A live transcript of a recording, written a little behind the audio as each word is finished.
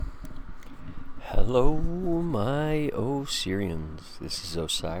Hello, my Osirians. This is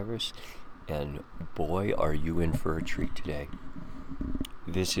Osiris, and boy, are you in for a treat today.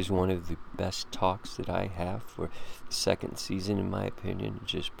 This is one of the best talks that I have for the second season, in my opinion,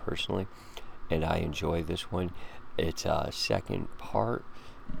 just personally, and I enjoy this one. It's a second part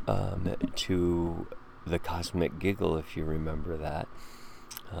to the Cosmic Giggle, if you remember that,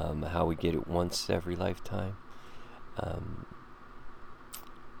 how we get it once every lifetime.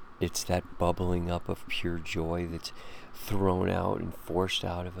 It's that bubbling up of pure joy that's thrown out and forced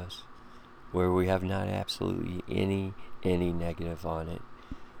out of us, where we have not absolutely any negative on it.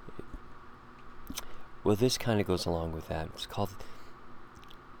 Well, this kind of goes along with that. It's called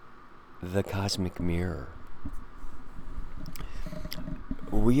the Cosmic Mirror.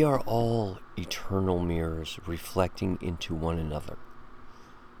 We are all eternal mirrors reflecting into one another.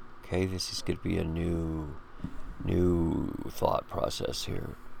 Okay, this is going to be a new thought process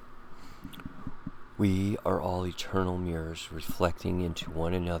here. We are all eternal mirrors reflecting into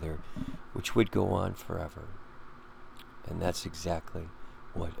one another, which would go on forever. And that's exactly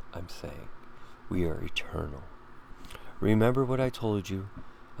what I'm saying. We are eternal. Remember what I told you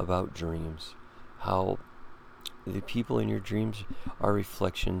about dreams, how the people in your dreams are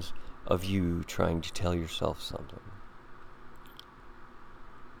reflections of you trying to tell yourself something.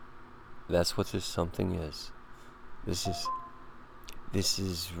 That's what this something is. This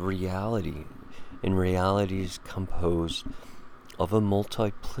is reality, and reality is composed of a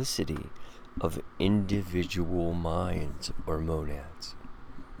multiplicity of individual minds or monads.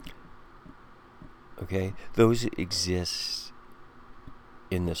 Okay? Those exist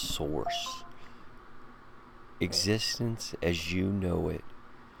in the source. Existence as you know it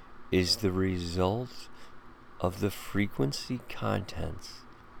is the result of the frequency contents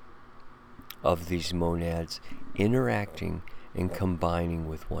of these monads interacting and combining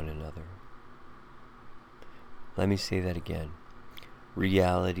with one another. Let me say that again.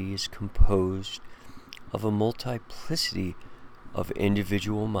 Reality is composed of a multiplicity of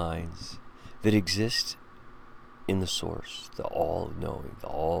individual minds that exist in the source, the all-knowing, the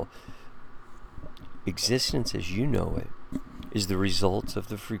all. Existence as you know it is the result of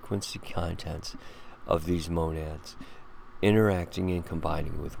the frequency contents of these monads interacting and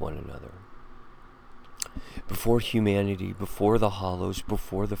combining with one another. Before humanity, before the hollows,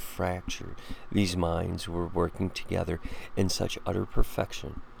 before the fracture, these minds were working together in such utter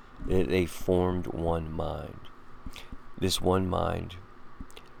perfection that they formed one mind. This one mind,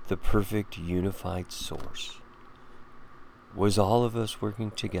 the perfect unified source, was all of us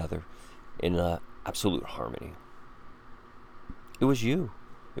working together in absolute harmony. It was you,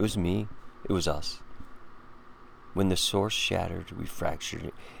 it was me, it was us. When the source shattered, we fractured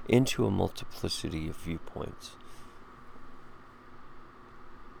it into a multiplicity of viewpoints.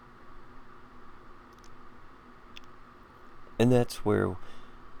 And that's where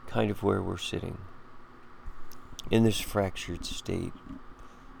we're sitting. In this fractured state,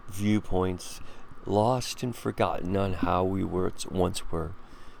 viewpoints lost and forgotten on how we once were,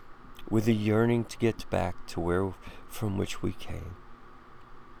 with a yearning to get back to from which we came.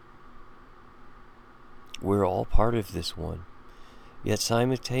 We're all part of this one, yet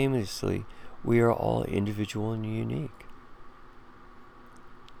simultaneously we are all individual and unique.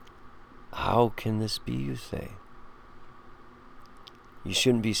 How can this be, you say? You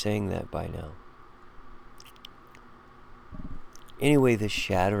shouldn't be saying that by now. Anyway, the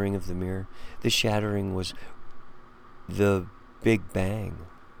shattering of the mirror, the shattering was the Big Bang.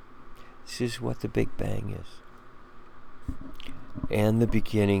 This is what the Big Bang is. And the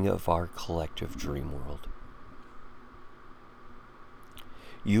beginning of our collective dream world.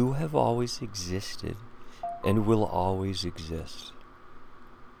 You have always existed and will always exist.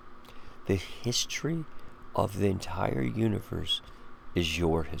 The history of the entire universe is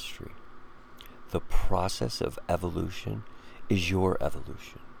your history. The process of evolution is your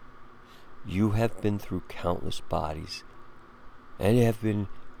evolution. You have been through countless bodies and have been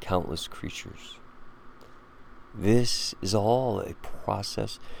countless creatures. This is all a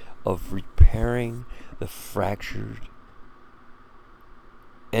process of repairing the fractured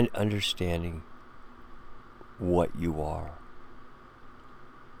and understanding what you are.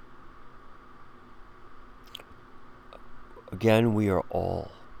 Again, we are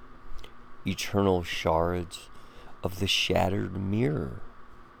all eternal shards of the shattered mirror.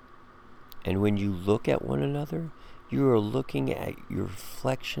 And when you look at one another, you are looking at your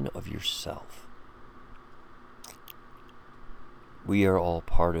reflection of yourself. We are all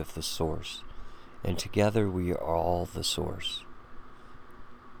part of the source, and together we are all the source.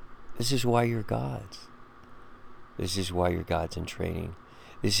 This is why you're gods. This is why you're gods in training.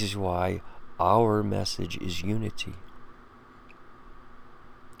 This is why our message is unity.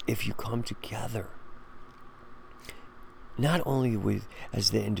 If you come together, not only with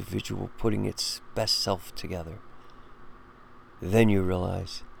as the individual putting its best self together, then you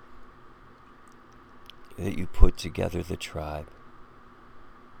realize that you put together the tribe,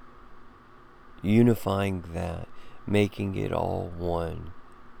 unifying that, making it all one,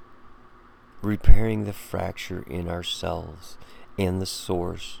 repairing the fracture in ourselves and the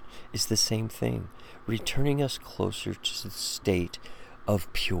source is the same thing, returning us closer to the state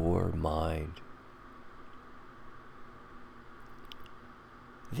of pure mind.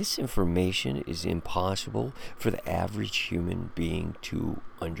 This information is impossible for the average human being to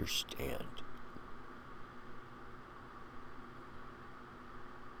understand.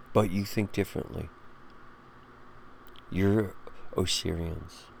 But you think differently. You're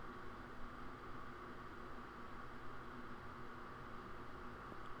Osirians.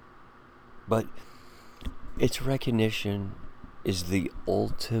 But its recognition is the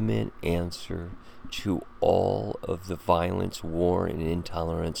ultimate answer to all of the violence, war, and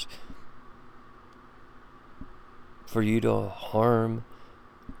intolerance. For you to harm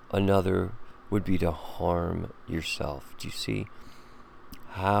another would be to harm yourself. Do you see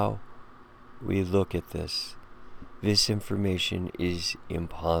how we look at this? This information is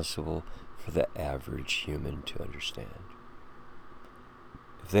impossible for the average human to understand.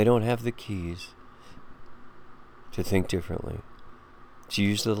 If they don't have the keys to think differently, to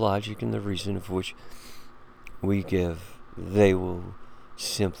use the logic and the reason of which we give, they will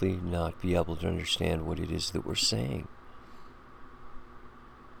simply not be able to understand what it is that we're saying.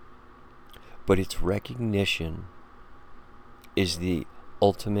 But its recognition is the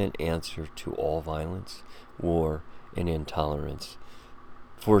ultimate answer to all violence, war, and intolerance.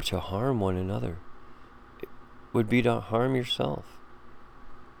 For to harm one another would be to harm yourself.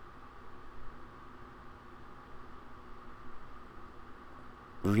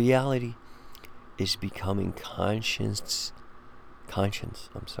 Reality is becoming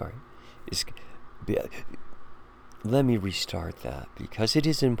let me restart that, because it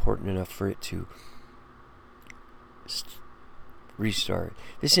is important enough for it to restart.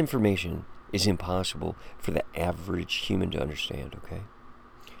 This information is impossible for the average human to understand, okay?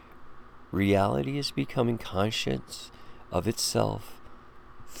 Reality is becoming conscious of itself,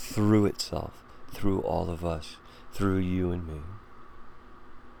 through all of us, through you and me.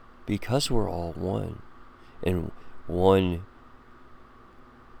 Because we're all one, and one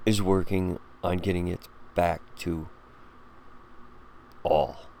is working on getting it back to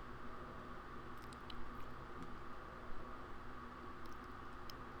all.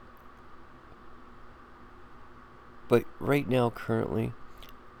 But right now, currently,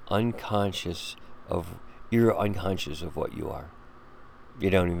 you're unconscious of what you are. You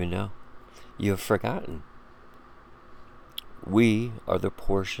don't even know. You have forgotten. We are the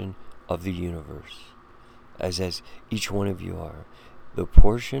portion of the universe, as each one of you are, the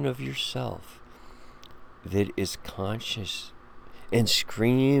portion of yourself that is conscious and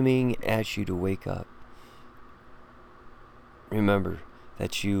screaming at you to wake up. Remember,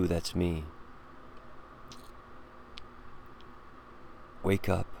 that's you, that's me. Wake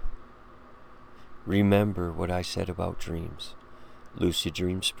up. Remember what I said about dreams. Lucid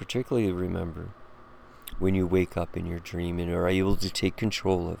dreams particularly, remember. When you wake up in your dream and are able to take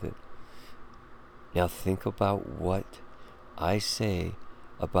control of it. Now think about what I say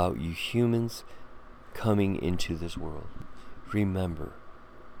about you humans coming into this world. Remember.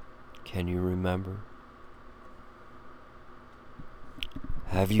 Can you remember?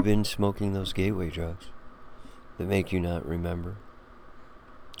 Have you been smoking those gateway drugs that make you not remember?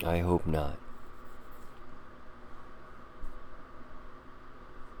 I hope not.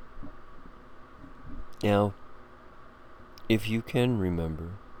 Now, if you can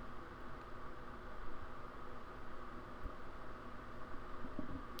remember,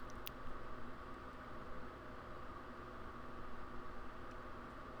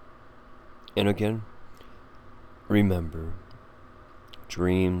 and again, remember,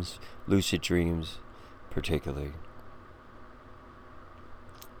 dreams, lucid dreams particularly,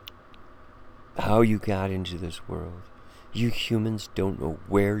 how you got into this world. You humans don't know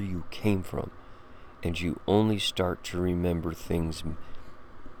where you came from. And you only start to remember things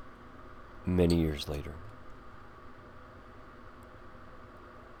many years later.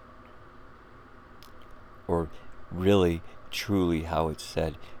 Or really, truly, how it's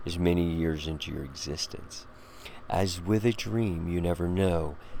said, is many years into your existence. As with a dream, you never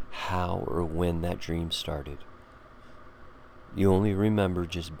know how or when that dream started. You only remember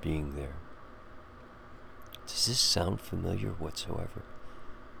just being there. Does this sound familiar whatsoever?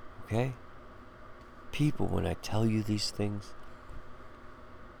 Okay? People, when I tell you these things,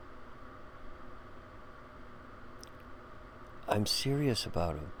 I'm serious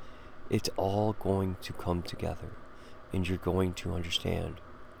about them. It's all going to come together, and you're going to understand.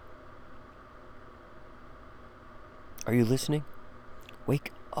 Are you listening?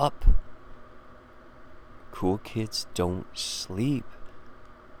 Wake up. Cool kids don't sleep.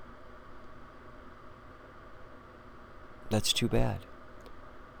 That's too bad.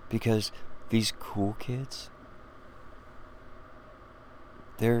 Because these cool kids,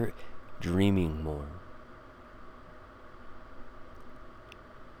 they're dreaming more.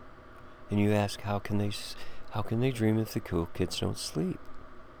 And you ask, how can they dream if the cool kids don't sleep?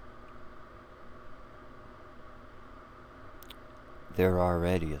 They're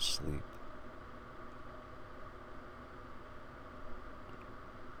already asleep.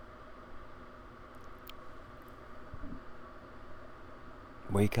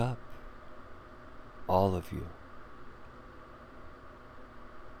 Wake up, all of you.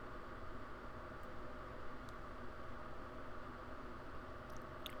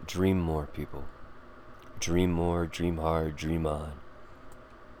 Dream more, people. Dream more, dream hard, dream on.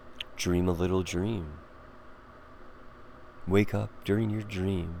 Dream a little dream. Wake up during your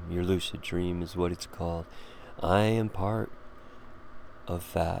dream. Your lucid dream is what it's called. I am part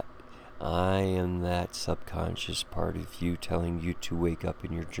of that. I am that subconscious part of you telling you to wake up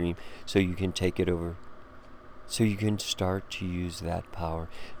in your dream so you can take it over. So you can start to use that power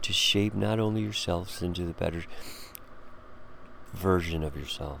to shape not only yourselves into the better version of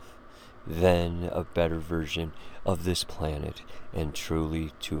yourself, then a better version of this planet, and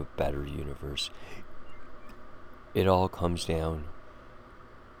truly to a better universe. It all comes down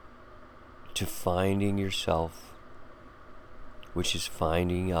to finding yourself, which is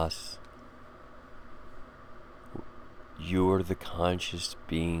finding us. You're the conscious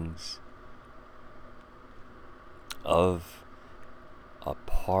beings of a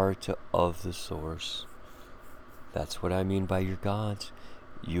part of the source. That's what I mean by your gods.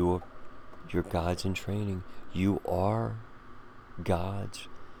 You're gods in training. You are gods.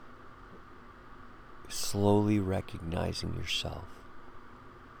 Slowly recognizing yourself.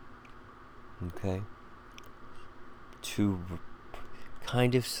 Okay? To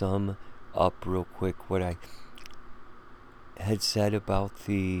kind of sum up real quick what I had said about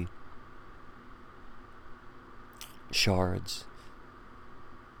the shards,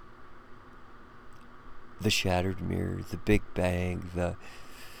 the shattered mirror, the Big Bang,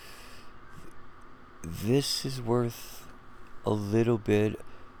 this is worth a little bit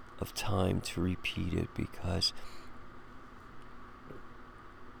of time to repeat it, because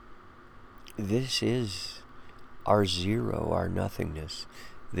this is our zero, our nothingness.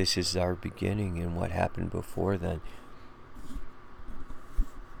 This is our beginning, and what happened before then.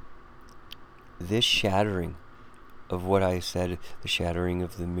 This shattering of what I said, the shattering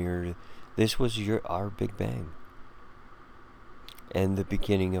of the mirror, this was our Big Bang. And the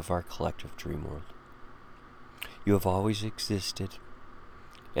beginning of our collective dream world. You have always existed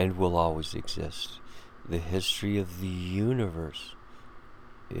and will always exist. The history of the universe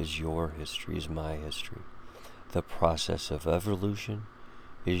is your history, is my history. The process of evolution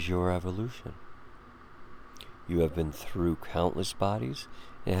is your evolution. You have been through countless bodies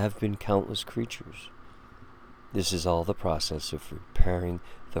and have been countless creatures. This is all the process of repairing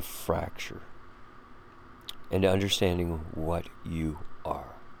the fracture and understanding what you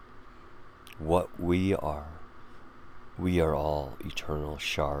are, what we are. We are all eternal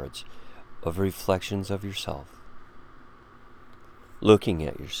shards of reflections of yourself. Looking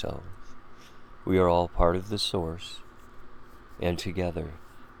at yourself, we are all part of the source, and together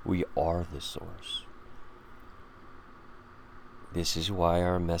we are the source. This is why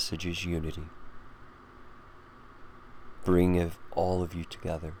our message is unity. Bring all of you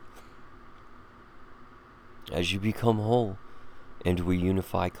together. As you become whole and we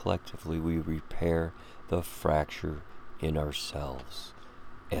unify collectively, we repair the fracture in ourselves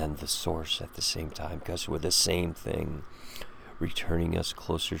and the source at the same time, because we're the same thing, returning us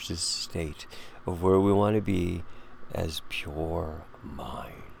closer to the state of where we want to be as pure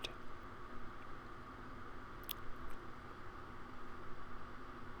mind.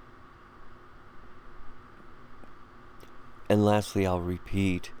 And lastly, I'll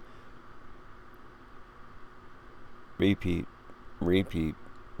repeat.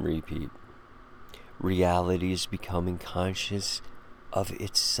 Reality is becoming conscious of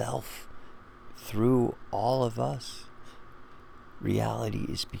itself through all of us. Reality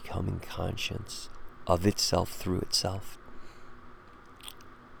is becoming conscious of itself through itself.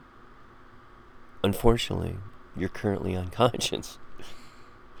 Unfortunately, you're currently unconscious.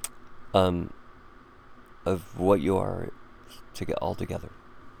 of what you are to get all together.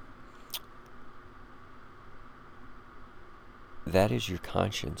 That is your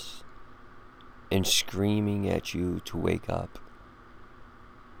conscience and screaming at you to wake up.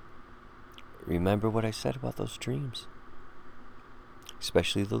 Remember what I said about those dreams,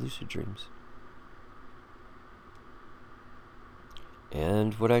 especially the lucid dreams.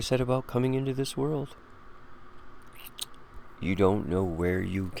 And what I said about coming into this world. You don't know where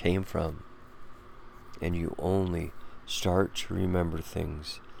you came from, and you only start to remember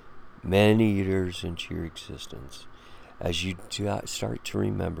things many years into your existence as you start to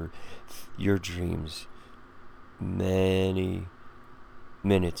remember your dreams many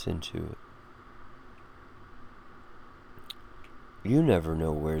minutes into it. You never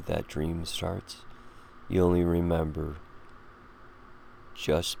know where that dream starts. You only remember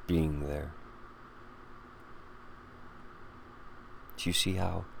just being there. Do you see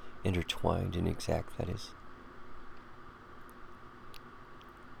how intertwined and exact that is?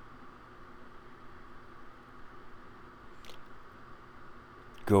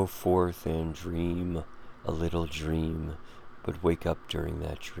 Go forth and dream a little dream, but wake up during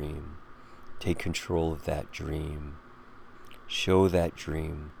that dream. Take control of that dream. Show that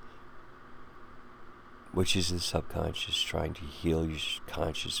dream, which is the subconscious trying to heal your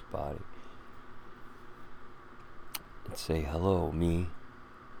conscious body. And say, hello, me.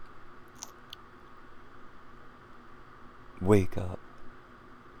 Wake up.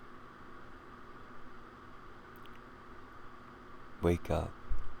 Wake up.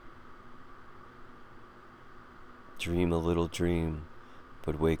 Dream a little dream,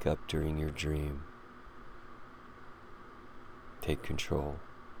 but wake up during your dream. Take control.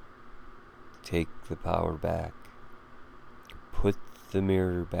 Take the power back. Put the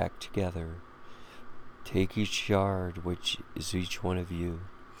mirror back together. Take each yard, which is each one of you,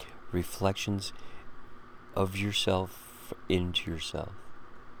 reflections of yourself into yourself.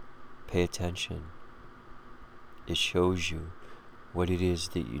 Pay attention. It shows you what it is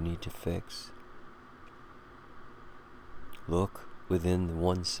that you need to fix. Look within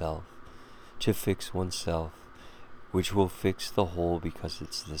oneself to fix oneself, which will fix the whole because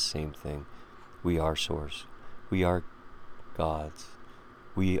it's the same thing. We are source. We are gods.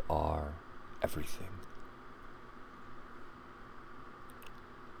 We are everything.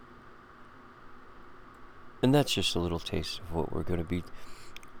 And that's just a little taste of what we're going to be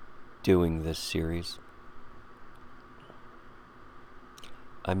doing this series.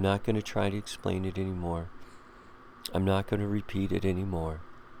 I'm not going to try to explain it anymore. I'm not going to repeat it anymore.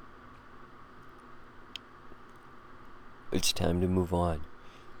 It's time to move on.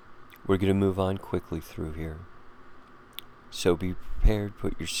 We're going to move on quickly through here. So be prepared,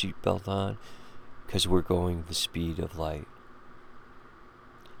 put your seatbelt on, because we're going the speed of light.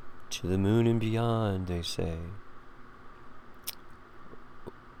 To the moon and beyond, they say.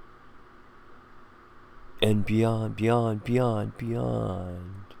 And beyond, beyond, beyond,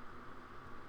 beyond.